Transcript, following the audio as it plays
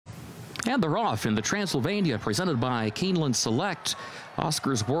And they're off in the Transylvania, presented by Keeneland Select.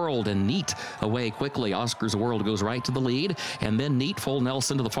 Oscar's World and Neat away quickly. Oscar's World goes right to the lead, and then Neat, full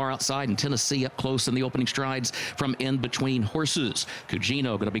Nelson to the far outside, and Tennessee up close in the opening strides from in between horses.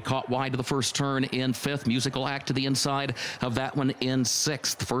 Cugino going to be caught wide to the first turn in fifth. Musical Act to the inside of that one in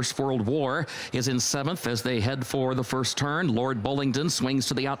sixth. First World War is in seventh as they head for the first turn. Lord Bullingdon swings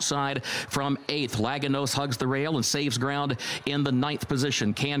to the outside from eighth. Laganos hugs the rail and saves ground in the ninth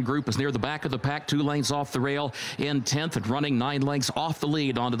position. Can Group is near the back of the pack, 2 lengths off the rail in 10th, and running 9 lengths off the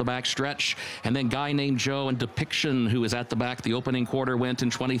lead onto the back stretch. And then Guy Named Joe and Depiction, who is at the back. The opening quarter went in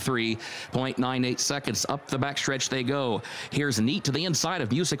 23.98 seconds. Up the back stretch they go. Here's Neat to the inside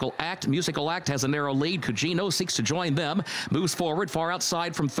of Musical Act. Musical Act has a narrow lead. Cugino seeks to join them. Moves forward, far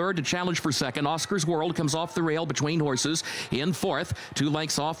outside from third to challenge for second. Oscar's World comes off the rail between horses in fourth. 2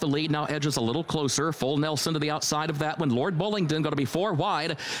 lengths off the lead. Now edges a little closer. Full Nelson to the outside of that one. Lord Bullingdon going to be 4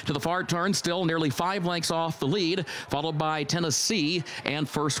 wide to the far turn. Still nearly 5 lengths off the lead. Followed by Tennessee and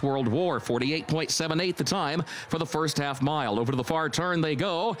First World War. 48.78 the time for the first half mile. Over to the far turn they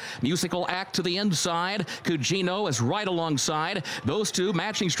go. Musical Act to the inside. Cugino is right alongside. Those two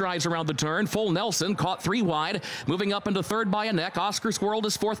matching strides around the turn. Full Nelson caught 3 wide. Moving up into third by a neck. Oscar's World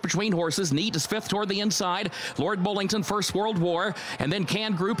is fourth between horses. Neat is fifth toward the inside. Lord Bullingdon, First World War. And then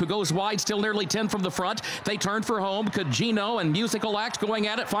Can Group, who goes wide, still nearly 10 from the front. They turn for home. Cugino and Musical Act going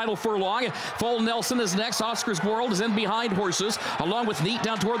at it. Final furlong. Full Nelson is next. Oscar's World is in behind horses, along with Neat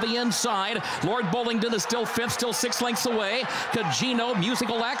down toward the inside. Lord Bullingdon is still fifth, still 6 lengths away. Cugino,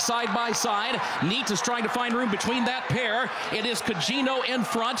 Musical Act side by side. Neat is trying to find room between that pair. It is Cugino in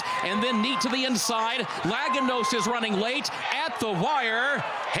front, and then Neat to the inside. Laganos is running late at the wire.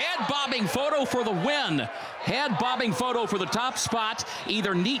 Head bobbing photo for the win. Head bobbing photo for the top spot.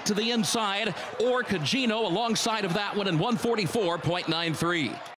 Either Neat to the inside or Cugino alongside of that one in 144.93.